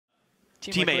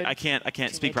Teammate, I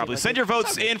can't speak properly. Send your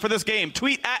votes in for this game.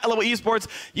 Tweet at LOL eSports.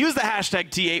 Use the hashtag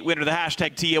T8 winner, the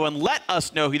hashtag TO, and let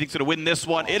us know who you think's gonna win this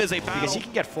one. It is a battle. Because he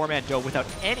can get 4-man Doe without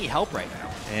any help right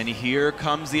now. And here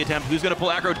comes the attempt. Who's gonna pull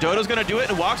aggro? Dodo's gonna do it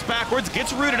and walks backwards,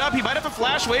 gets rooted up. He might have to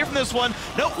flash away from this one.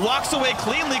 Nope, walks away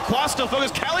cleanly. Quas still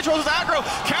focused. CaliTroll's aggro.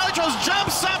 CaliTroll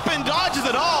jumps up and dodges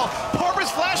it all.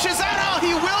 Porpoise flashes out.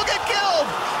 He will get killed,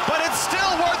 but it's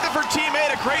still worth it for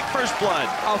teammate. A great first blood.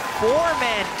 A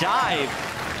 4-man dive.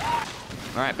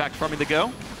 All right, back to farming the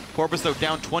go. Porpoise, though,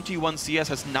 down 21 CS,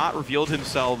 has not revealed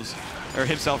himself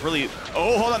really.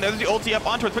 Oh, hold on, there's the ulti up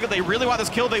onto it. They really want this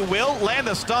kill. They will land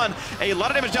the stun. A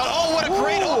lot of damage down. Oh, what a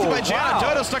great ulti by Jana.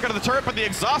 Wow. Dodo stuck under the turret, but the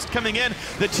exhaust coming in.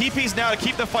 The TP's now to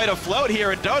keep the fight afloat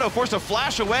here, and Dodo forced to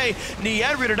flash away.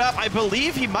 Nien rooted up. I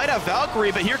believe he might have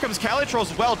Valkyrie, but here comes CaliTroll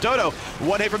as well. Dodo,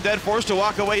 one hit from dead, forced to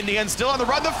walk away. Nien still on the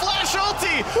run. The flash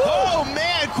ulti! Woo! Oh,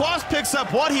 man, Quas picks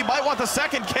up one. He might want the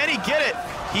second. Can he get it?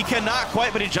 He cannot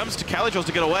quite, but he jumps to CaliTroll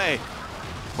to get away.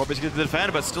 Porpoise gets the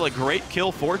defend, but still a great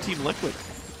kill for Team Liquid.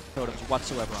 Totems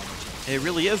whatsoever on the team. It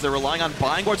really is. They're relying on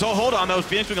buying boards. Oh, hold on, though.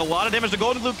 Phoenix doing a lot of damage to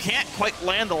Golden Glue. Can't quite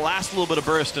land the last little bit of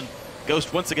burst, and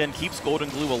Ghost once again keeps Golden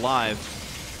Glue alive.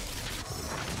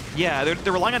 Yeah,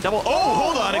 they're relying on double. Oh,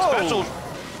 hold on. Special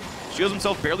shields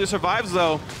himself, barely survives,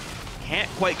 though. Can't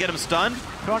quite get him stunned.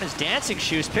 Put on his dancing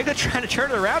shoes. Piglet trying to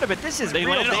turn it around, but this is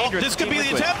real dangerous. This could be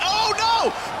the attempt. Oh,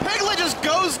 no! Piglet just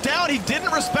goes down. He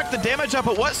didn't respect the damage up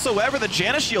whatsoever. The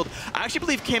Janna shield, I actually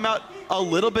believe, came out a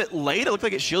little bit late. It looked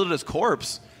like it shielded his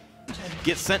corpse.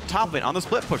 Gets sent top lane on the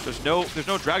split push. There's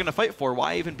no dragon to fight for.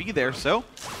 Why even be there? So,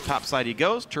 top side he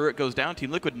goes. Turret goes down.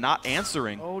 Team Liquid not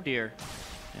answering. Oh, dear.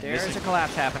 There's a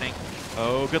collapse happening.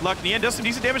 Oh, good luck. Nien does some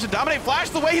decent damage to Dominate. Flash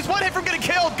the way. He's one hit from getting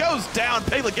killed. Goes down.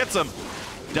 Piglet gets him.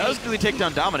 Does really take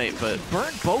down Dominate, but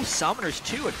burned both summoners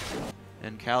too.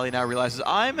 And Cali now realizes,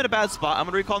 I'm in a bad spot. I'm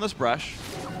gonna recall this brush.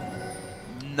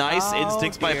 Nice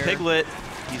instincts by Piglet.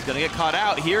 He's gonna get caught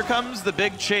out. Here comes the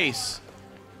big chase.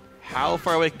 How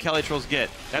far away can CaliTrolls get?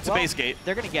 That's a base gate.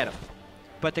 They're gonna get him.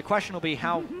 But the question will be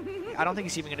how, I don't think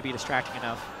he's even gonna be distracting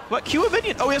enough. What, Q a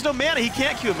minion? Oh, he has no mana, he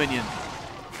can't Q a minion.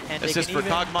 And assist for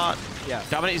Kog'Maw. Yeah.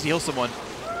 Dominate needs to heal someone.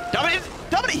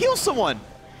 Dominate heal someone!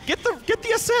 Get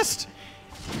the assist!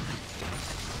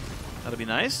 That'll be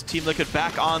nice. Team Liquid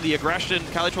back on the aggression.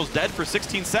 CaliTroll's dead for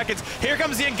 16 seconds. Here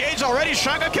comes the engage already.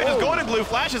 Shotgun kick is Golden Glue,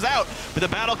 flashes out. But the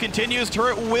battle continues.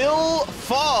 Turret will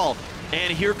fall.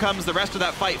 And here comes the rest of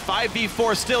that fight.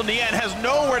 5v4 still. Nien has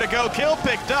nowhere to go. Kill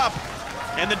picked up.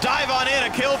 And the dive on in.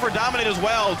 A kill for Dominate as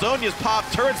well. Zonya's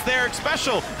popped. Turret's there.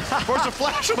 Special. Forced to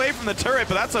flash away from the turret,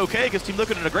 but that's okay because Team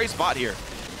Liquid in a great spot here.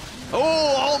 Oh,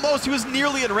 almost. He was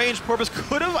nearly in range. Porpoise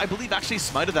could have, I believe, actually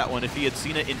smited that one if he had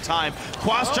seen it in time.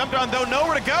 Quas jumped on, though.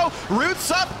 Nowhere to go. Roots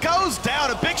up, goes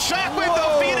down. A big shockwave,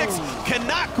 though. Phoenix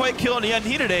cannot quite kill in the end.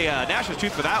 Needed a Nash's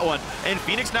Tooth for that one. And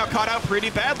Phoenix now caught out pretty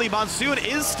badly. Monsoon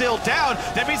is still down.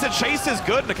 That means the chase is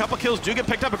good, and a couple kills do get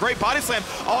picked up. A great body slam.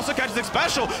 Also catches a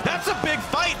special. That's a big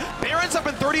fight. Baron's up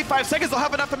in 35 seconds. They'll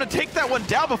have enough time to take that one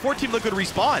down before Team Liquid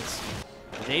respawns.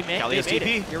 They made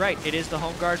it. You're right. It is the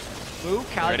home guard move.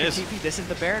 Cali can TP. This is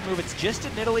the Baron move. It's just a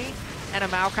Nidalee and a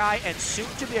Maokai and soon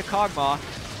to be a Kog'Maw.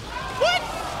 What?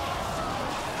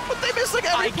 But they missed like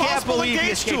every possible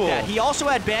engage tool. That. He also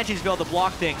had Banshees to be able to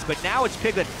block things, but now it's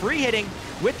Piglet free hitting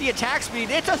with the attack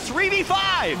speed. It's a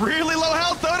 3v5. Really low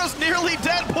health. Dodo's nearly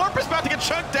dead. Porpoise about to get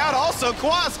chunked down. Also,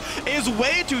 Quas is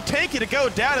way too tanky to go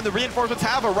down, and the reinforcements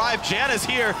have arrived. Janna's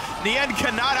here. Nien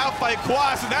cannot outfight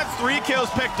Quas, and that's 3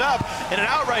 kills picked up in an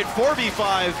outright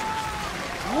 4v5.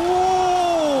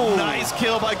 Ooh. Nice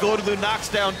kill by Golden Glue, knocks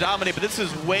down Dominate, but this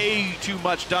is way too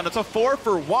much done. It's a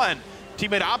 4-for-1.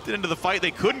 Teammate opted into the fight.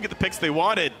 They couldn't get the picks they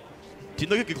wanted. Team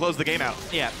Liquid could close the game out.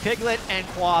 Yeah, Piglet and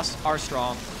Quas are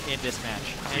strong in this match.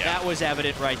 And that was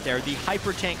evident right there. The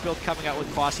hyper tank build coming out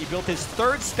with Quas. He built his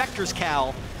 3rd Spectre's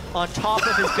Cowl on top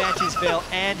of his Banshee's Veil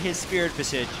and his Spirit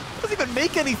Visage. Doesn't even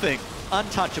make anything.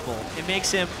 Untouchable. It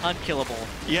makes him unkillable.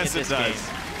 Yes, in this it does.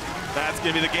 Game. That's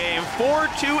going to be the game. 4,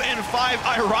 2, and 5.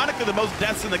 Ironically, the most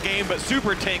deaths in the game, but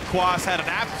Super Tank Quas had an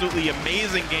absolutely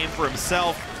amazing game for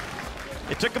himself.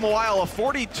 It took him a while, a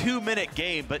 42-minute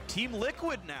game, but Team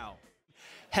Liquid now.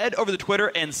 Head over to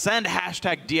Twitter and send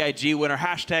hashtag DIG win or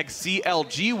hashtag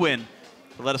CLG win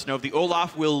to let us know if the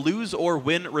Olaf will lose or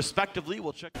win respectively.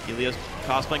 We'll check. Elias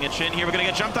cosplaying a Chin here. We're going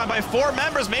to get jumped on by 4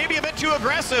 members, maybe a bit too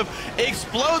aggressive.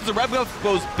 Explodes. The Red Glove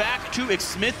goes back to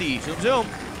Xmithy. Zoom, zoom.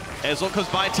 As well comes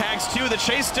by tags 2, the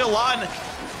chase still on.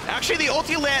 Actually, the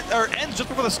ulti ends just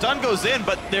before the stun goes in,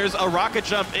 but there's a rocket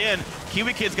jump in.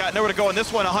 Kiwi Kid's got nowhere to go in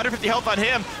this one. 150 health on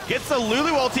him. Gets the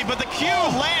Lulu ulti, but the Q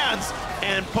lands.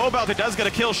 And Pobelter does get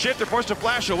a kill. Shifter forced to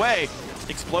flash away.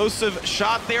 Explosive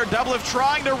shot there. Doublelift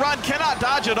trying to run. Cannot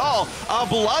dodge at all. A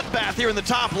bloodbath here in the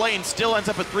top lane. Still ends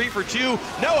up at 3 for 2.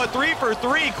 No, a 3 for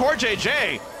 3.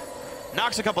 CoreJJ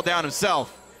knocks a couple down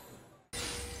himself.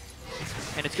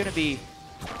 And it's going to be...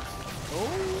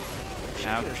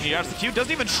 Now, he has the Q.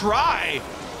 Doesn't even try.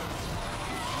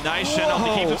 Nice Shen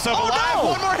to keep himself alive. No!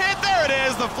 One more hit. There it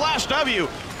is. The Flash W.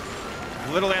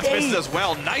 Little Lance misses as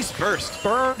well. Nice burst.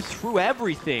 Burned through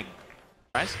everything.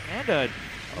 Nice. And a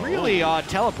really odd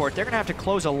teleport. They're going to have to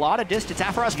close a lot of distance.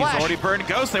 AlphaDraft Flash. He's already burned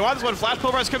Ghost. They want this one. Flash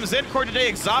Pulverize comes in. CoreJJ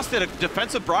exhausted. A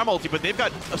defensive Braum ulti, but they've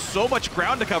got so much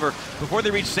ground to cover before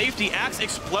they reach safety. Axe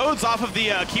explodes off of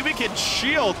the Kiwi Kid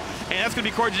shield, and that's going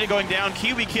to be CoreJJ going down.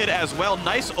 Kiwi Kid as well.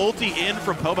 Nice ulti in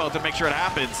from Pobelter to make sure it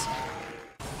happens.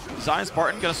 Zion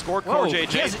Spartan going to score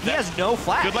CoreJJ. He has no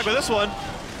flash. Good luck with this one.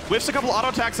 Whiffs a couple auto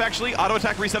attacks, actually. Auto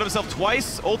attack reset himself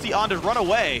twice. Ulti on to run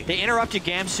away. They interrupted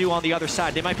Gamsu on the other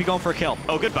side. They might be going for a kill.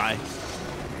 Oh, goodbye.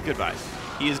 Goodbye.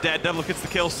 He is dead. Double gets the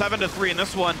kill. 7-3 in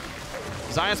this one.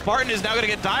 Zion Spartan is now going to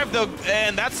get dived, though,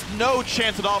 and that's no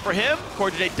chance at all for him.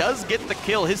 CoreJJ does get the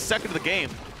kill, his second of the game.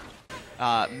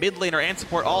 Mid laner and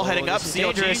support all heading up.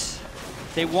 CLG.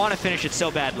 They want to finish it so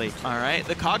badly. All right,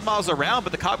 the Kog'Maw's around,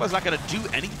 but the Kog'Maw's not going to do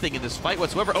anything in this fight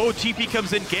whatsoever. Oh, TP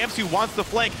comes in. Gamsu wants the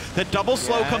flank. The double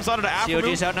slow comes onto Afro.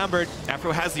 CLG's outnumbered.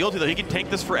 Afro has the ulti, though. He can tank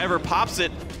this forever. Pops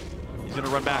it. He's going to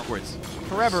run backwards.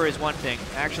 Forever is one thing.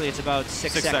 Actually, it's about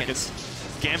 6 seconds.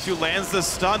 Gamsu lands the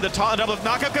stun. The taunt double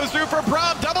knockup comes through for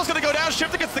Braum. Double's going to go down.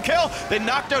 Shifter gets the kill. They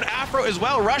knocked out Afro as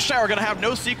well. Rush Hour going to have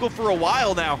no sequel for a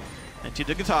while now. And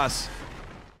TDK toss.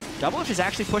 Doublelift is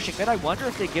actually pushing mid. I wonder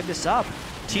if they give this up.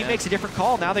 Team makes a different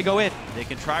call. Now they go in. They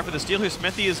can try for the steal here.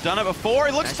 Smithy has done it before.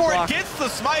 He looks for it. Gets the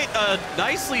smite.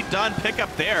 Nicely done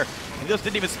pickup there. He just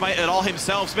didn't even smite at all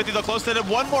himself. Smithy, though, close to it.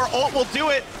 One more ult will do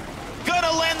it.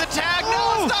 Gonna land the tag.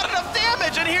 No, it's not enough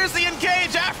damage. And here's the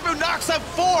engage. Afro knocks up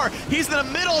 4. He's in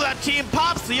the middle of that team.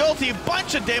 Pops the ulti.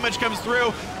 Bunch of damage comes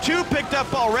through. 2 picked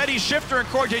up already. Shifter and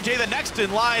CoreJJ the next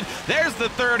in line. There's the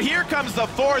 3rd. Here comes the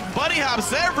 4th. Bunny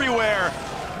hops everywhere.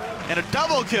 And a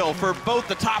double kill for both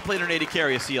the top laner and AD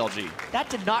carry of CLG. That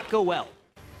did not go well.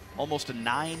 Almost a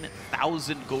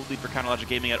 9,000 gold lead for Counterstrike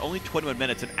Gaming at only 21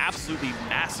 minutes. An absolutely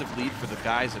massive lead for the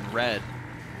guys in red.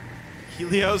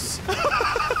 Helios. There's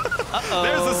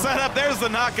the setup. There's the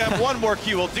knockup. One more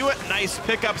Q will do it. Nice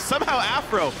pickup. Somehow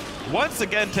Afro once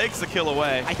again takes the kill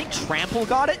away. I think Trample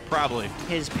got it. Probably.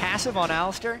 His passive on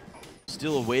Alistair.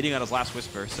 Still waiting on his last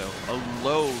Whisper, so a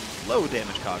low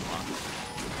damage Kog'Maw.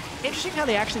 Interesting how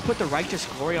they actually put the Righteous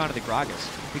Glory onto the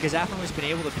Gragas, because Afro has been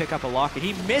able to pick up a locket.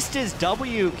 He missed his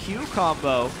WQ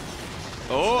combo.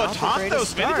 Oh, a taunt though.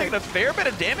 Smithy taking a fair bit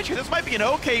of damage here. This might be an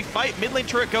okay fight. Mid lane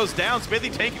turret goes down. Smithy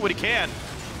taking what he can.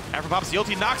 After pops the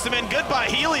ulti, knocks him in. Goodbye,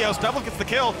 Helios. Double gets the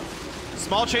kill.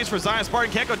 Small chase for Zion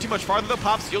Spartan. Can't go too much farther though.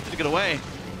 Pops the ulti to get away.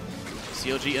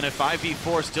 CLG in a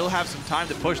 5v4 still have some time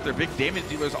to push. Their big damage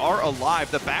dealers are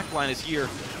alive. The backline is here.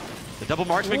 The double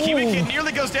marksman, Kiwi Kid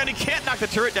nearly goes down. He can't knock the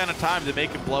turret down in time to make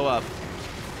him blow up.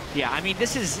 Yeah, I mean,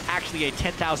 this is actually a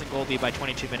 10,000 gold lead by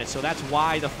 22 minutes, so that's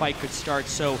why the fight could start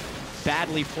so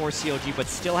badly for CLG, but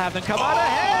still have them come out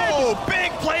ahead. Oh,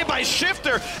 big play by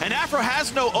Shifter, and Afro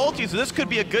has no ulti, so this could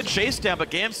be a good chase down, but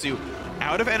Gamsu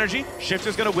out of energy.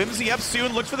 Shifter's gonna whimsy up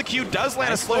soon, looks for the Q, does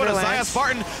land a slow to Zion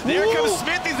Spartan. There comes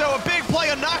Smithy though, a big play,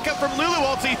 a knockup from Lulu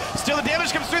ulti. Still the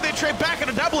damage comes through, they trade back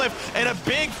into Doublelift, and a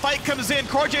big fight comes in.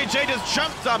 CoreJJ just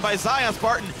jumped on by Zion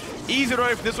Spartan. Easy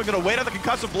to for this one, gonna wait on the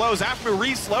concussive blows. After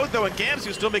re-slowed though, and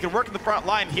Gamsu still making work in the front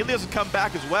line. Helios has come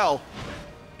back as well.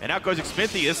 And out goes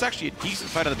Smithy. This is actually a decent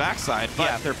fight on the backside,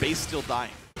 but their base still dying.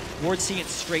 Ward seeing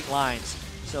straight lines,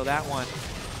 so that one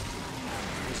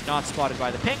was not spotted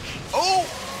by the pink. Oh!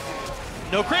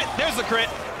 No crit. There's the crit.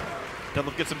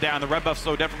 Double gets him down. The red buff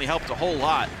so definitely helped a whole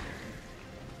lot.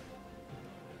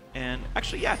 And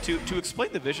actually, yeah, to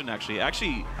explain the vision,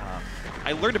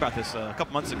 I learned about this a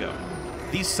couple months ago.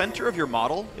 The center of your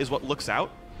model is what looks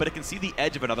out, but it can see the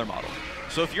edge of another model.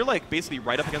 So if you're like basically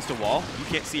right up against a wall, you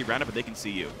can't see around it, but they can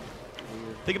see you.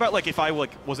 Think about like if I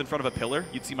was in front of a pillar,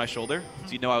 you'd see my shoulder,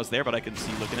 so you'd know I was there, but I couldn't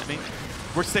see looking at me.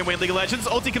 Works the same way in League of Legends.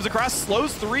 Ulti comes across,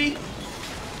 slows 3.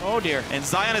 Oh dear. And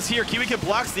Zion is here. Kiwi Kid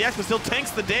blocks the X, but still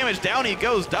tanks the damage. Down he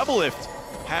goes. Doublelift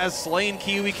has slain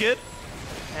Kiwi Kid.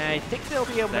 And I think they'll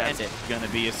be able to end it. That's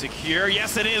gonna be a secure.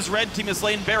 Yes, it is. Red team is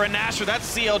slain Baron Nashor.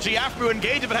 That's CLG. Afro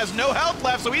engaged, but has no health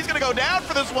left, so he's gonna go down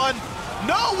for this one.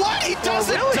 No, what? He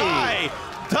doesn't die.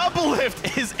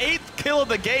 Doublelift is 8th kill of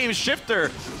the game.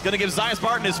 Shifter gonna give Zias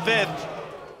Barton his 5th.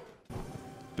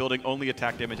 Building only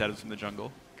attack damage items from the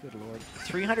jungle. Good lord.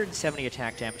 370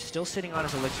 attack damage, still sitting on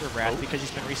his Elixir of Wrath because he's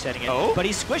been resetting it. Oh. But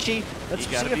he's squishy. Let's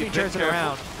see if he turns it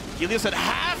around. Helios at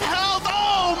half health.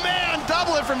 Oh man,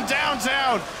 double it from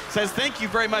downtown. Says thank you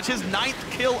very much. His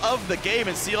 9th kill of the game,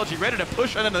 and CLG ready to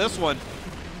push on into this one.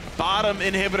 Bottom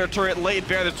inhibitor turret laid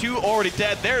bare. The 2 already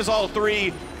dead. There's all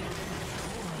 3.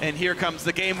 And here comes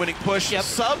the game-winning push. Yep.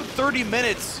 Sub 30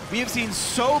 minutes. We have seen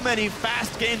so many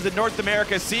fast games in North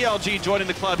America. CLG joining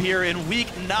the club here in week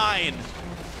 9.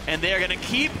 And they are going to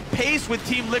keep pace with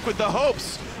Team Liquid. The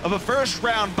hopes of a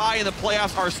first-round bye in the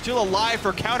playoffs are still alive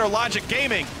for Counterlogic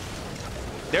Gaming.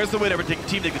 There's the win over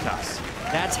Team Dignitas.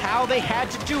 That's how they had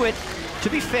to do it. To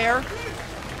be fair,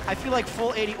 I feel like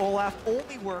full 80 Olaf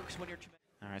only works when you're...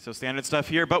 All right, so standard stuff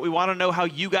here, but we want to know how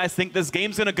you guys think this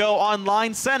game's going to go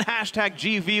online. Send hashtag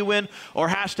GVWin or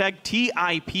hashtag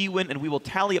TIPWin, and we will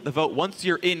tally up the vote once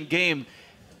you're in game.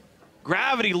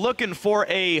 Gravity looking for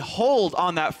a hold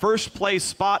on that first place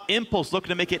spot. Impulse looking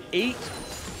to make it 8.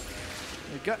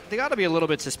 They got to be a little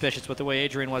bit suspicious with the way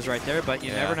Adrian was right there, but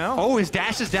you never know. Oh, his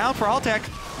dash is down for Altec.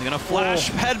 They're going to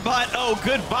flash headbutt. Oh,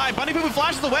 goodbye. Bunny Poo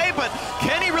flashes away, but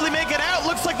can he really make it out?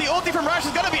 Looks like the ulti from Rush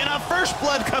is going to be enough. First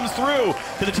blood comes through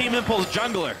to the Team Impulse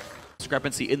jungler.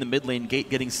 Discrepancy in the mid lane. Gate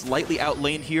getting slightly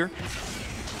outlaned here.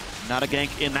 Not a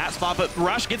gank in that spot, but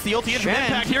Rush gets the ulti in from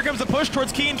Impact. Here comes the push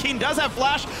towards Keen. Keen does have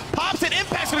flash. Pops it.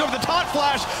 Impact's gonna go for the taunt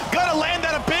flash. Gonna land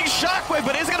that a big shockwave,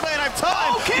 but is gonna be enough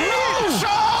time. Oh, Keen!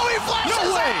 Oh, he flashes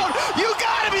out! You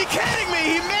gotta be kidding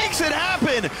me! He makes it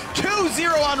happen!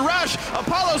 2-0 on Rush.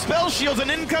 Apollo spell shields, and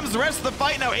in comes the rest of the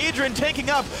fight. Now Adrian taking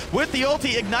up with the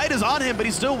ulti. Ignite is on him, but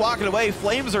he's still walking away.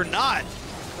 Flames are not.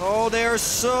 Oh, they're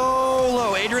so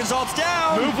low. Adrian's ult's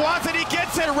down. Move wants it, he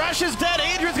gets it. Rush is dead.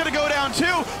 Adrian's gonna go down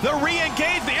too. The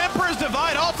re-engage, the Emperor's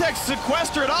Divide. Altec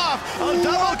sequestered off. A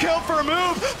double kill for a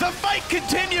move. The fight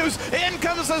continues. In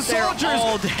comes the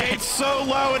soldiers. Gate's so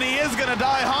low, and he is gonna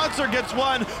die. Hanser gets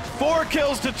 1. 4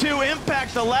 kills to 2.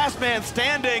 Impact, the last man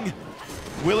standing.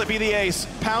 Will it be the ace?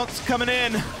 Pounce coming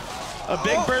in. A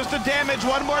big burst of damage.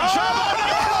 One more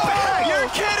shot. No! You're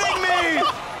kidding me!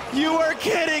 You are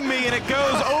kidding me, and it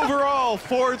goes overall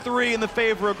 4-3 in the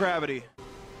favor of Gravity.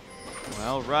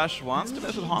 Well, Rush wants to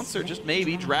mess with Hanser, just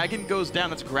maybe. Dragon goes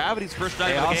down. That's Gravity's first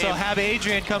dive of the game. They also have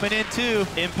Adrian coming in too.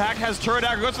 Impact has turret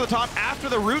dagger, goes to the top after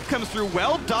the root comes through.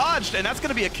 Well dodged, and that's going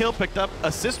to be a kill picked up.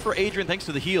 Assist for Adrian thanks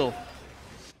to the heal.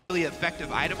 Really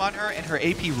effective item on her, and her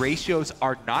AP ratios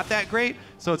are not that great,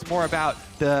 so it's more about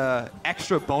the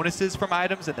extra bonuses from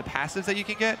items and the passives that you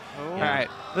can get. All right,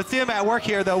 let's see him at work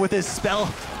here though with his spell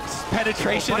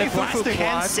penetration and blasting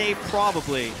can wand. save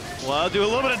probably. Well, do a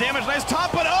little bit of damage. Nice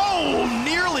top, but oh,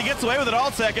 nearly gets away with it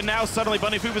Altec, and now suddenly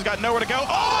Bunny Fufu's got nowhere to go. Oh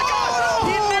my God!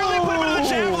 He nearly put him into the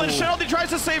javelin. Shelty tries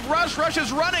to save Rush. Rush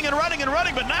is running and running and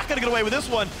running, but not going to get away with this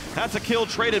one. That's a kill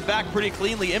traded back pretty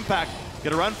cleanly. Impact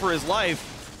going to run for his life.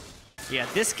 Yeah,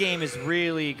 this game has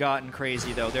really gotten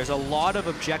crazy, though. There's a lot of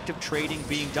objective trading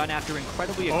being done after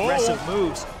incredibly aggressive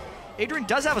moves. Adrian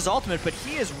does have his ultimate, but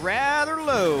he is rather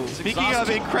low. Speaking of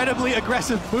incredibly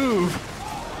aggressive move.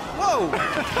 Whoa!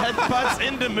 Headbutts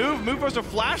into Move. Move goes to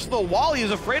flash the wall. He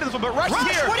is afraid of this one, but Rush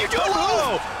is here. What are you doing,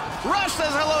 Move? Rush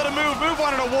says hello to Move. Move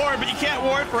wanted a ward, but you can't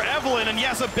ward for Evelyn. And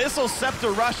yes, Abyssal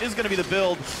Scepter Rush is going to be the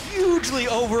build. Hugely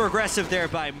over-aggressive there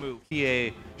by Move.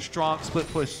 A strong split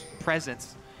push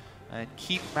presence and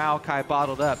keep Maokai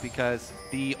bottled up, because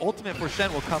the ultimate for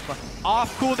Shen will come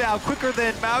off cooldown quicker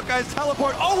than Maokai's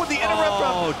teleport. Oh, and the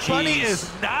interrupt from Bunny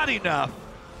is not enough.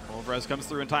 Wolverez comes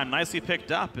through in time, nicely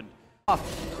picked up. And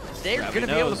they're going to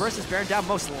be able to burst this Baron down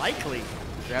most likely.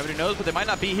 Gravity knows, but they might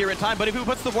not be here in time. But if he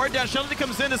puts the ward down, Shelty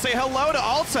comes in to say hello to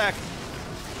Altec.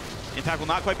 Impact will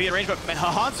not quite be in range, but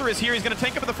Hanser is here. He's going to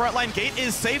tank up at the front line. Gate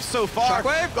is safe so far.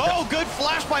 Shockwave. Oh, good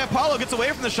flash by Apollo. Gets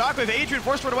away from the Shockwave. Adrian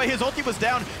forced it away. His ulti was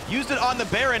down. Used it on the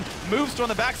Baron. Moves to on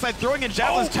the backside, throwing in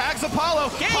javelins. Tags Apollo.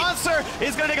 Hanser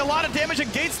is going to take a lot of damage,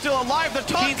 and Gate's still alive. The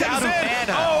taunt comes in.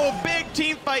 Oh, big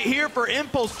team fight here for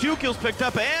Impulse. 2 kills picked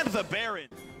up, and the Baron.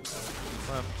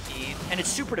 And it's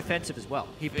super defensive as well.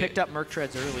 He picked up Merc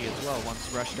Treads early as well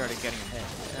once Rush started getting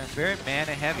ahead. Very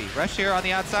mana heavy. Rush here on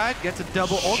the outside gets a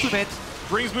double ultimate.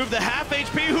 Brings Move to half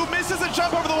HP. Who misses a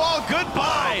jump over the wall?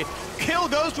 Goodbye. Kill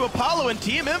goes to Apollo, and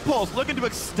Team Impulse looking to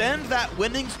extend that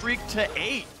winning streak to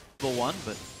 8. One,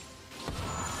 but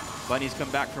Bunny's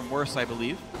come back from worse, I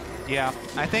believe. Yeah,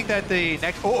 I think that the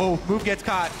next move gets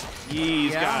caught.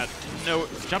 He's got no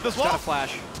jump this wall. Got a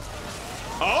flash.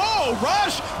 Oh,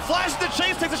 Rush! Flashes the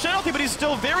chase, takes a penalty, but he's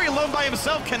still very alone by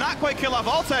himself. Cannot quite kill off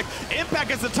Altec. Impact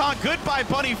gets the taunt. Goodbye,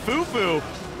 Bunny Fufu.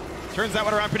 Turns that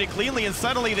one around pretty cleanly, and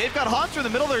suddenly they've got Haunter in the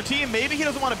middle of their team. Maybe he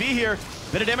doesn't want to be here.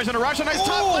 Bit of damage on a rush, a nice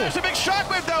top flash, a big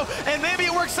shockwave though, and maybe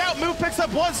it works out. Move picks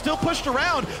up one, still pushed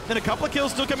around. Then a couple of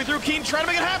kills still coming through. Keen trying to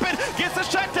make it happen, gets the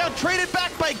shot down, traded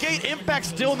back by Gate. Impact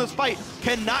still in this fight,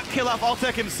 cannot kill off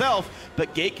Altec himself,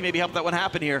 but Gate can maybe help that one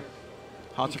happen here.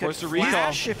 Haunter forced to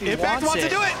recall. Impact wants to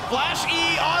do it. Flash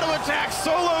E, auto attack,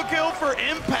 solo kill for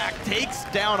Impact, takes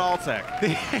down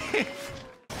Altec.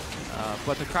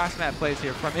 But the cross-map plays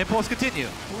here from Impulse continue.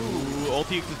 Ooh,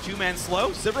 ulti to two-man slow.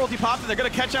 Sivir ulti popped, and they're going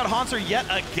to catch out Haunter yet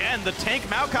again. The tank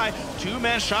Maokai,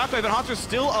 two-man shockwave, and Haunter's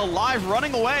still alive,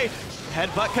 running away.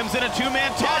 Headbutt comes in, a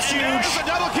two-man toss, and there's a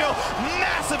double kill.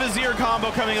 Massive Azir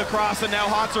combo coming across, and now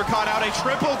Haunter caught out a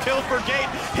triple kill for Gate.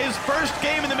 His first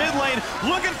game in the mid lane,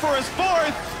 looking for his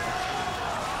fourth.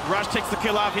 Rush takes the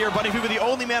kill off here. Bunny Fufu, the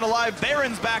only man alive.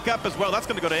 Baron's back up as well. That's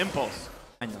going to go to Impulse.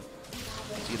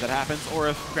 See if that happens, or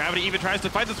if Gravity even tries to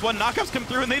fight this one. Knockups come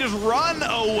through, and they just run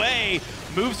away.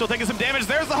 Move still taking some damage.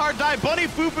 There's the hard dive. Bunny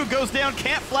Fufu goes down,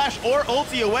 can't flash or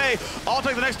ulti away.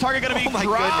 Altec, the next target, going to be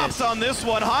drops on this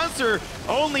one. Haunter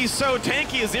only so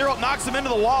tanky. Azir knocks him into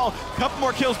the wall. Couple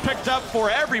more kills picked up for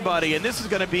everybody, and this is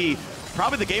going to be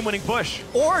probably the game-winning push.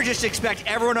 Or just expect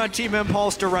everyone on Team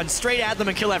Impulse to run straight at them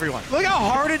and kill everyone. Look how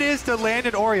hard it is to land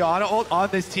an Orianna ult on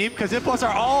this team, because Impulse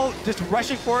are all just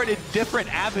rushing for it in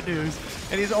different avenues,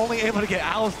 and he's only able to get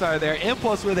Alistar there.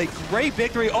 Impulse with a great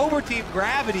victory over Team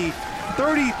Gravity,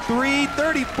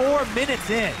 34 minutes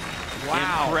in.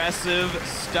 Wow. Impressive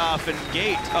stuff, and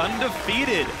Gate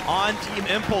undefeated on Team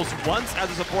Impulse, once as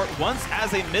a support, once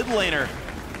as a mid laner.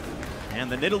 And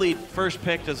the Nidalee first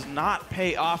pick does not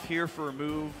pay off here for a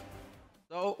move.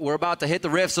 So we're about to hit the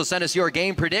rift, so send us your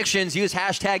game predictions. Use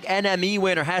hashtag NME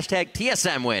win or hashtag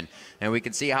TSM win. And we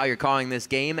can see how you're calling this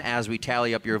game as we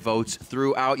tally up your votes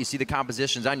throughout. You see the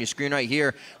compositions on your screen right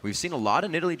here. We've seen a lot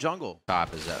of Nidalee jungle.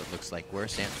 Top is looks like where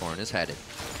Santorin is headed.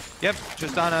 Yep,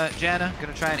 just on a Janna,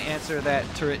 gonna try and answer that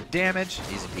turret damage.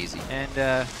 Easy peasy.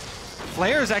 And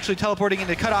Flair is actually teleporting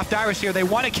into cut off Dyrus here. They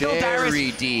want to kill Dyrus.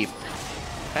 Very deep.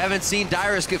 Haven't seen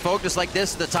Dyrus get focused like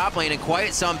this in the top lane in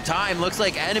quite some time. Looks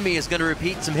like NME is going to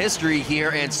repeat some history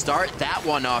here and start that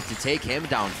one off to take him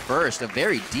down first. A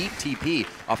very deep TP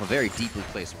off a very deeply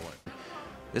placed one.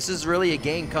 This is really a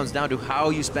game comes down to how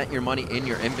you spent your money in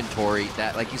your inventory.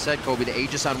 That, like you said, Kobe, the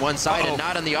Aegis on one side and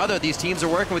not on the other. These teams are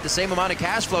working with the same amount of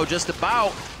cash flow just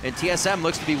about, and TSM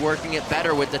looks to be working it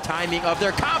better with the timing of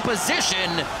their composition.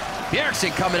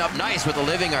 Bjergsen coming up nice with the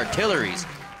living artilleries.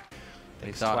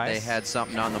 They thought they had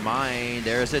something on the mind.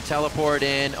 There's a teleport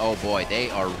in. Oh boy, they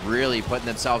are really putting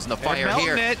themselves in the fire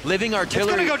here. Living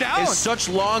artillery is such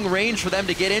long range for them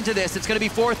to get into this. It's going to be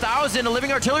 4,000. A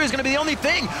living artillery is going to be the only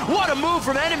thing. What a move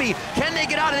from NME. Can they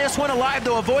get out of this one alive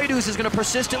though? Avoidus is going to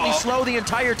persistently slow the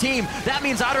entire team. That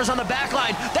means Otter's on the back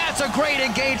line. That's a great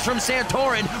engage from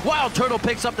Santorin. Wild Turtle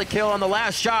picks up the kill on the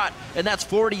last shot, and that's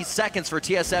 40 seconds for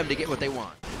TSM to get what they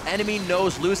want. NME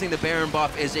knows losing the Baron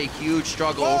buff is a huge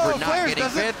struggle over not getting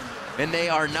fifth, and they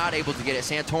are not able to get it.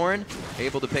 Santorin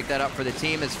able to pick that up for the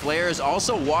team as Flair is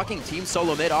also walking Team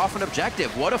Solo mid off an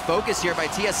objective. What a focus here by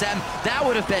TSM. That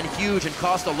would have been huge and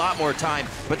cost a lot more time,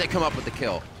 but they come up with the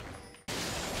kill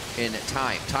in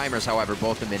time. Timers, however,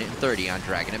 both a minute and 30 on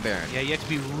Dragon and Baron. Yeah, you have to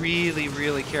be really,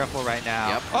 really careful right now.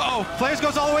 Yep. Uh-oh, Flares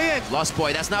goes all the way in. Lust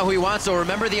Boy, that's not who he wants, so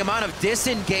remember the amount of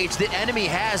disengage that NME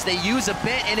has. They use a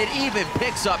bit, and it even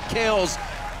picks up kills.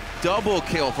 Double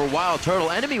kill for Wild Turtle.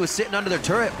 NME was sitting under their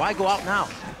turret. Why go out now?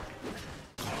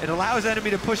 It allows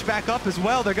NME to push back up as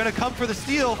well. They're going to come for the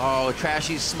steal. Oh,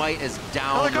 Trashy's smite is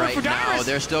down right now.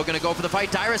 They're still going to go for the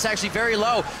fight. Dyrus actually very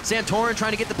low. Santorin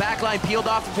trying to get the backline peeled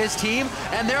off of his team,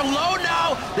 and they're low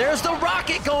now. There's the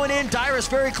rocket going in. Dyrus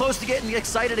very close to getting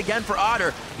excited again for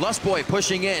Otter. Lustboy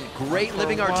pushing in. Great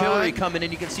living artillery coming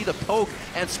in. You can see the poke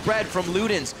and spread from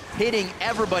Ludens hitting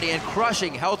everybody and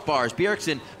crushing health bars.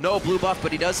 Bjergsen, no blue buff,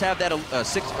 but he does have that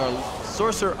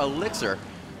Sorcerer Elixir.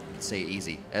 Say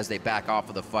easy as they back off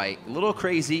of the fight. A little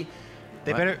crazy.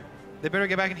 They better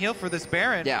get back and heal for this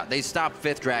Baron. Yeah, they stopped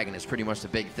fifth Dragon is pretty much the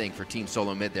big thing for Team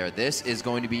Solo mid there. This is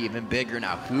going to be even bigger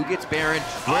now. Who gets Baron?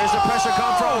 Where's the pressure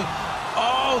come from?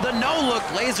 Oh, the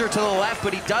no-look laser to the left,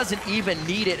 but he doesn't even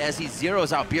need it as he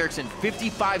zeroes out Bjergsen.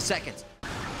 55 seconds.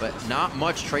 But not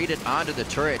much traded onto the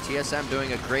turret. TSM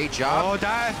doing a great job. Oh,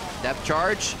 Depth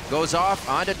charge goes off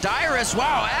onto Dyrus.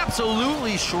 Wow,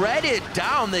 absolutely shredded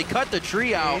down. They cut the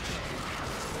tree out.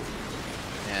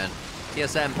 And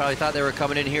TSM probably thought they were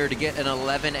coming in here to get an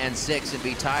 11-6 and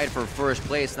be tied for first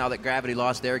place now that Gravity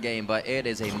lost their game, but it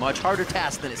is a much harder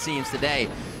task than it seems today.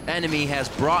 NME has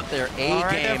brought their A-game. All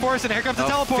right, they're forcing it. Here comes the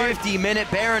teleport. 50-minute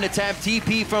Baron attempt.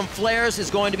 TP from Flares is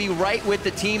going to be right with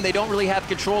the team. They don't really have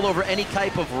control over any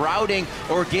type of routing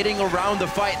or getting around the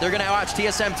fight. They're going to watch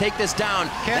TSM take this down.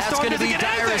 That's going to be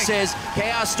Dyrus's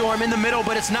Chaos Storm in the middle,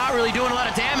 but it's not really doing a lot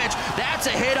of damage. That's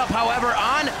a hit up, however,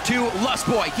 on to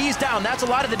Lustboy. He's down. That's a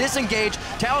lot of the disengage.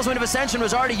 Talisman of Ascension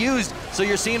was already used, so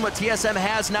you're seeing what TSM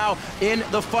has now in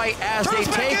the fight as they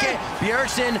take it.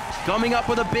 Bjergsen coming up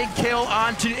with a big kill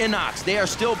onto Inox. They are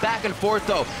still back and forth,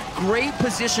 though. Great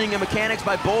positioning and mechanics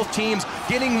by both teams,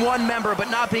 getting one member but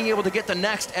not being able to get the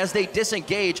next as they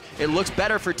disengage. It looks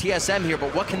better for TSM here,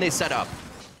 but what can they set up?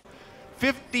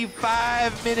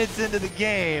 55 minutes into the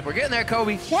game. We're getting there,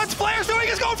 Kobe. What's Flares doing?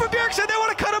 He's going for Bjergsen. They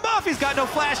want to cut him off. He's got no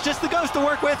flash, just the ghost to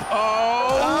work with.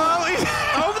 Oh, he's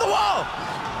over the wall.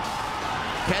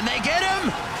 Can they get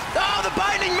him? Oh, the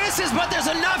binding misses, but there's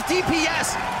enough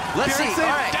DPS. Let's see. All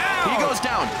right, he goes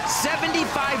down.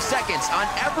 75 seconds on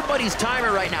everybody's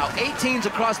timer right now. 18s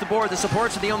across the board. The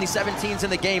supports are the only 17s in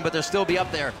the game, but they'll still be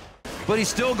up there. But he's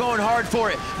still going hard for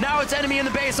it. Now it's NME in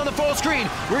the base on the full screen.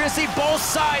 We're gonna see both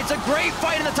sides. A great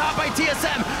fight in the top by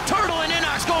TSM. Turtle and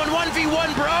Inox going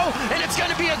 1v1, bro. And it's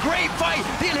gonna be a great fight.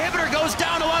 The inhibitor goes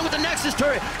down along with the Nexus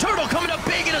turret. Turtle coming up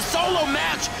big in a solo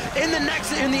match in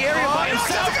the area by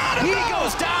himself. He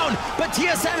goes down, but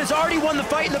TSM has already won the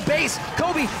fight in the base.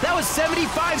 Kobe, that was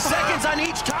 75 seconds on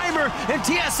each timer, and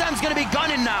TSM's gonna be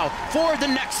gunning now for the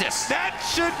Nexus. That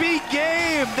should be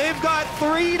game. They've got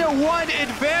 3-1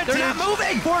 advantage. They're not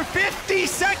moving for 50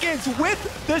 seconds with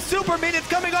the super minions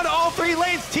coming on all three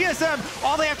lanes. TSM,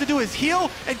 all they have to do is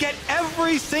heal and get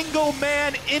every single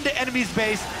man into enemy's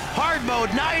base. Hard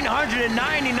mode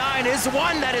 999 is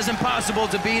one that is impossible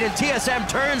to beat, and TSM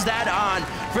turns that on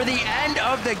for the end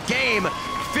of the game.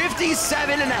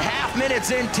 57.5 minutes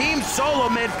in, Team Solo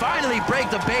Mid finally break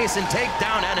the base and take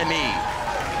down NME.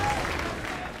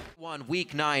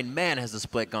 Week 9, man, has the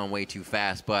split gone way too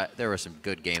fast, but there were some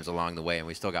good games along the way, and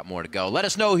we still got more to go. Let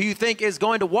us know who you think is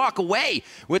going to walk away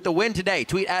with the win today.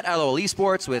 Tweet at LOL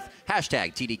eSports with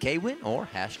hashtag TDK win or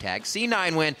hashtag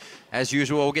C9 win. As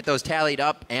usual, we'll get those tallied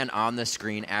up and on the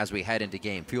screen as we head into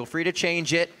game. Feel free to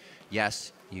change it.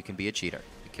 Yes, you can be a cheater.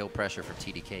 Kill pressure from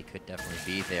TDK could definitely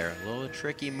be there. A little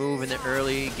tricky move in the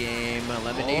early game.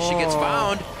 Elimination gets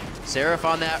found. Seraph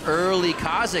on that early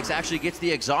Kha'Zix actually gets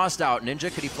the exhaust out. Ninja,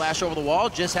 could he flash over the wall?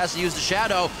 Just has to use the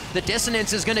shadow. The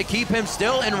dissonance is going to keep him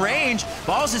still in range.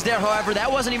 Balls is there, however. That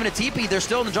wasn't even a TP. They're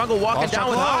still in the jungle walking down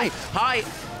with High. High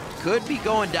could be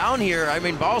going down here. I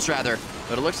mean, Balls rather.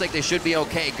 But it looks like they should be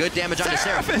okay. Good damage on the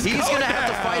Seraph. He's going to have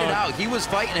to fight it out. He was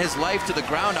fighting his life to the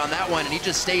ground on that one, and he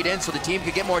just stayed in so the team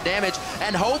could get more damage,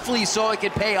 and hopefully so it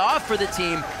could pay off for the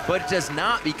team, but it does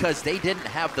not because they didn't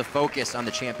have the focus on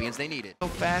the champions they needed. So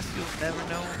fast, you'll never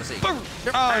know. Let's see. Oh,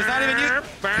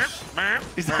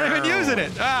 he's not even using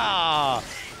it. Ah,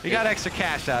 he got extra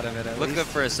cash out of it at Look least. good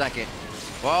for a second.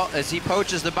 Well, as he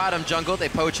poaches the bottom jungle, they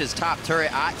poach his top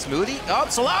turret at Smoothie. Oh,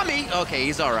 Salami! Okay,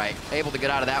 he's all right. Able to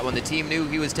get out of that one. The team knew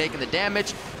he was taking the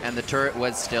damage, and the turret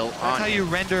was still on. That's how you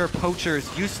render poachers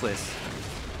useless.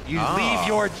 You leave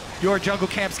your jungle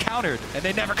camps countered, and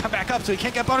they never come back up, so you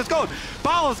can't get bonus gold.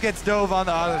 Balls gets dove on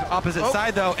the opposite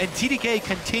side, though, and TDK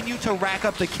continue to rack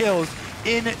up the kills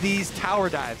in these tower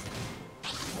dives.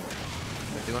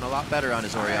 They're doing a lot better on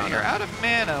his Orianna. You're out of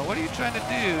mana. What are you trying to do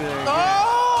there?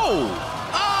 Oh!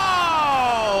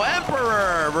 Oh!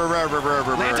 Emperor!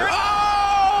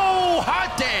 Oh!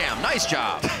 Hot damn! Nice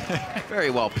job.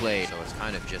 Very well played. So it's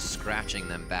kind of just scratching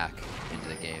them back into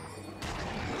the game.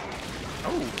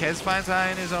 Oh, Kez finds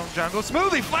High in his own jungle.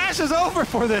 Smoothly flashes over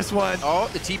for this one. Oh,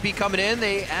 the TP coming in.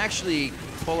 They actually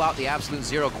pull out the absolute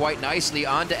zero quite nicely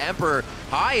onto Emperor.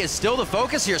 High is still the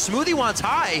focus here. Smoothie wants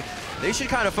High. They should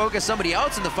kind of focus somebody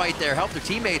else in the fight there, help their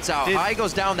teammates out. High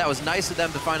goes down. That was nice of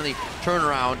them to finally turn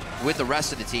around with the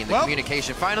rest of the team. The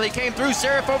communication finally came through.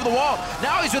 Seraph over the wall.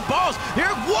 Now he's with Balls. Here,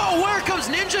 whoa, where comes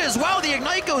Ninja as well? The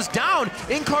Ignite goes down.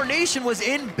 Incarnation was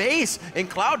in base, and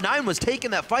Cloud9 was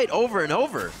taking that fight over and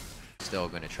over. Still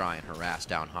going to try and harass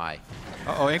down High.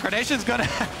 Uh-oh, Incarnation's going to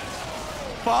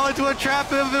fall into a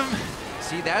trap of him.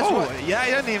 See, that's what... Yeah,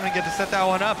 he doesn't even get to set that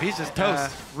one up. He's just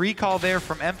toast. Recall there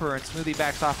from Emperor, and Smoothie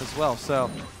backs off as well. So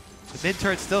the mid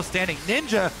turret's still standing.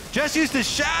 Ninja just used his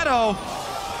shadow.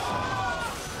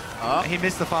 He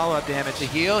missed the follow-up damage. The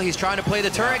heal, he's trying to play the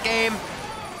turret game.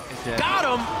 Got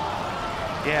him!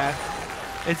 Yeah.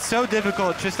 It's so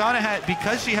difficult. Tristana had,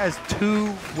 because she has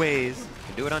 2 ways.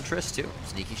 Can do it on Triss too.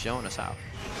 Sneaky showing us how.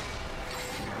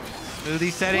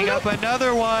 Smoothie setting up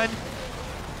another one.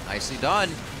 Nicely done.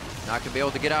 Not going to be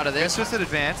able to get out of this. Just an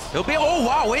advance. He'll be, oh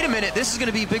wow, wait a minute. This is going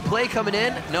to be a big play coming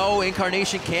in. No,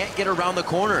 Incarnation can't get around the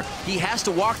corner. He has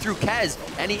to walk through Kez,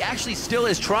 and he actually still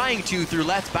is trying to through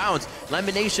left bounds.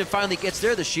 Lemonation finally gets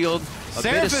there, the shield, a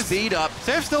bit of speed up.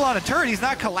 Seraph's still on a turret, he's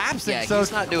not collapsing. Yeah, so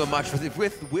he's not doing much with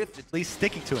at least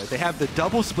sticking to it. They have the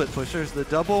double split pushers, the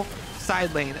double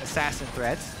side lane assassin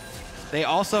threats. They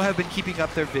also have been keeping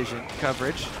up their vision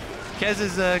coverage. Kez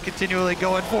is continually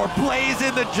going for plays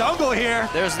in the jungle here.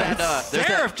 There's that.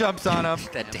 Seraph jumps on him.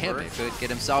 That damage could get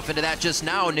himself into that just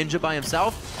now. Ninja by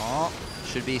himself. Oh.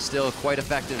 Should be still quite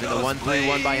effective in the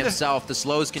 1-3-1 by himself. The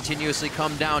slows continuously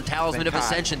come down. Talisman of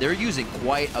Ascension, they're using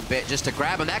quite a bit just to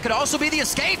grab him. That could also be the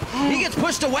escape. He gets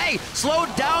pushed away,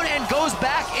 slowed down, and goes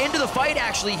back into the fight,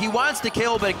 actually. He wants to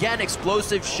kill, but again,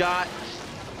 explosive shot.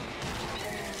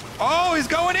 Oh, he's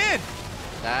going in.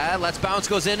 Let's Bounce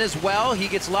goes in as well. He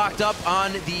gets locked up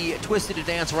on the Twisted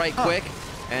Advance right quick.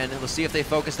 And we'll see if they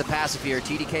focus the passive here.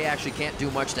 TDK actually can't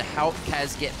do much to help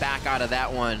Kez get back out of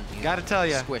that one. Gotta tell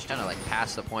you. Squished kind of like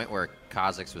past the point where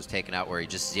Kha'Zix was taken out, where he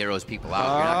just zeroes people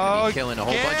out. You're not going to be killing a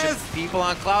whole bunch of people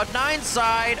on Cloud9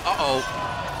 side. Uh-oh.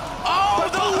 Oh,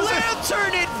 the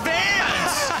Lantern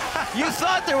Advance! You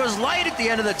thought there was light at the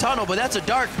end of the tunnel, but that's a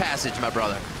dark passage, my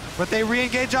brother. But they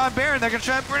re-engage on Baron. They're going to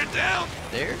try and burn it down.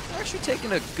 They're actually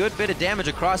taking a good bit of damage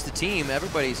across the team.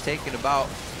 Everybody's taking about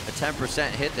a 10%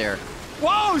 hit there.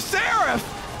 Whoa, Seraph!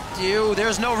 Dude,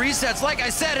 there's no resets. Like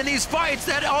I said, in these fights,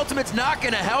 that ultimate's not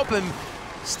going to help him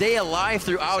stay alive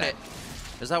throughout it.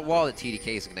 There's that wall that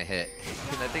TDK is going to hit.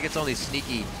 And I think it's only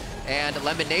sneaky. And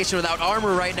Lemonation without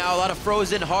armor right now. A lot of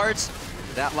frozen hearts.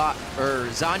 That lot, or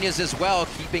Zanya's as well,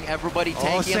 keeping everybody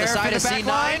tanky on the side of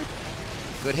C9.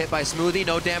 Good hit by Smoothie,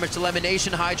 no damage to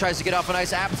Lemonation. High tries to get off a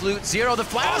nice absolute zero. The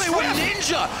flash from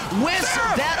Ninja with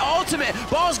that ultimate.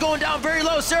 Ball's going down very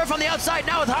low. Seraph on the outside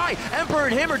now with High. Emperor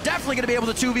and him are definitely going to be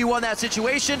able to 2v1 that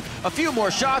situation. A few more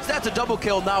shots. That's a double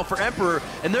kill now for Emperor,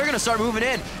 and they're going to start moving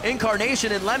in.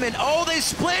 Incarnation and Lemon. Oh, they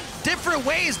split different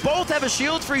ways. Both have a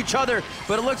shield for each other,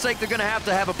 but it looks like they're going to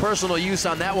have a personal use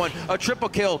on that one. A triple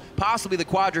kill, possibly the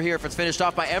quadra here if it's finished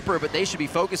off by Emperor, but they should be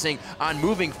focusing on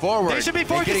moving forward. They should be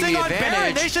focusing on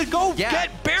Baron. They should go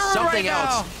get Baron something right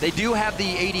now. else. They do have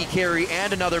the AD carry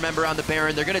and another member on the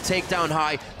Baron. They're going to take down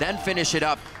High, then finish it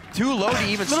up. Too low to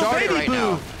even start it right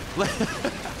now.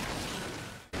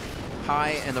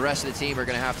 High and the rest of the team are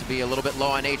going to have to be a little bit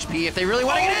low on HP if they really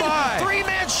want to get in.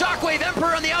 Three-man Shockwave.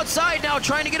 Emperor on the outside now,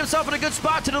 trying to get himself in a good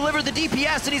spot to deliver the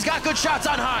DPS, and he's got good shots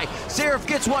on High. Seraph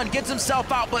gets one, gets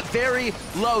himself out, but very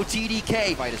low.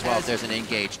 TDK fight as well if there's an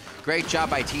engage. Great job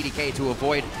by TDK to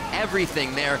avoid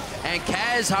everything there. And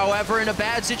Kez, however, in a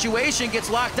bad situation,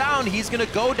 gets locked down. He's going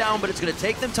to go down, but it's going to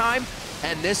take them time.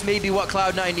 And this may be what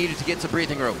Cloud9 needed to get to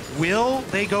breathing room. Will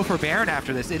they go for Baron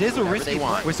after this? It is a risky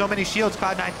one. With so many shields,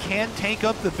 Cloud9 can tank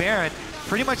up the Baron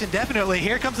pretty much indefinitely.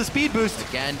 Here comes the speed boost.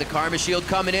 Again, the Karma Shield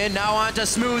coming in. Now on to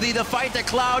Smoothie, the fight that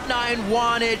Cloud9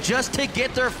 wanted just to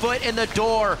get their foot in the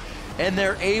door. And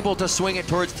they're able to swing it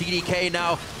towards TDK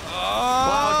now.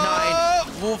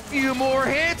 Cloud9, a few more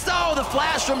hits. Oh, the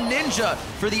flash from Ninja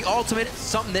for the ultimate,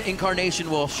 something that Incarnation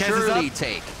will surely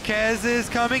take. Kez is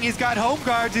coming. He's got home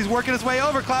guards. He's working his way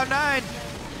over. Cloud9.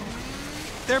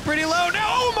 They're pretty low now.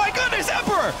 Oh my goodness,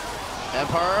 Emperor!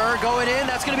 Emperor going in.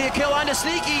 That's going to be a kill onto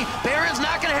Sneaky. Baron's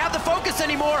not going to have the focus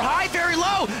anymore. High, very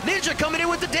low. Ninja coming in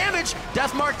with the damage.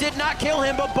 Deathmark did not kill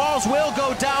him, but balls will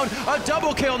go down. A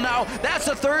double kill now. That's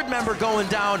a third member going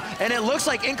down. And it looks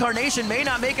like Incarnation may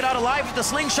not make it out alive if the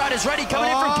slingshot is ready.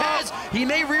 Coming in from Kez. He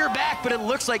may rear back, but it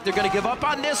looks like they're going to give up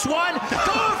on this one.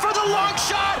 Going for the long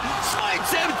shot.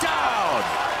 Smites him down.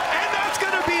 And that's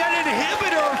going to be an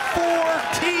inhibitor for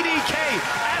TDK.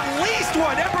 At least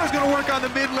one. Emperor's going to work on the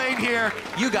mid lane here.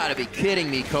 You got to be kidding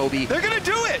me, Kobe. They're going to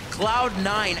do it.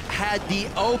 Cloud9 had the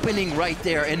opening right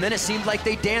there, and then it seemed like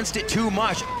they danced it too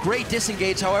much. Great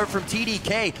disengage, however, from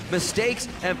TDK. Mistakes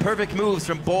and perfect moves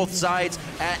from both sides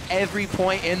at every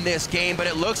point in this game, but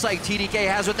it looks like TDK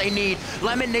has what they need.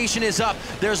 Lemon Nation is up.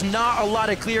 There's not a lot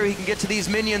of clear he can get to these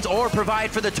minions or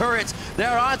provide for the turrets.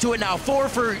 They're onto it now. 4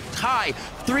 for High,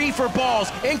 3 for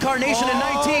Balls. Incarnation in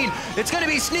 19. It's going to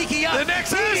be Sneaky up. The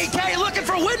Nexus. TDK looking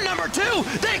for win number 2.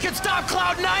 They can stop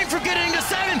Cloud9 from getting to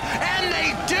 7, and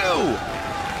they do.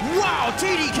 Wow,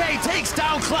 TDK takes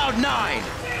down Cloud9.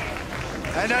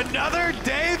 And another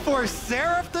day for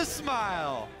Seraph the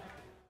Smile.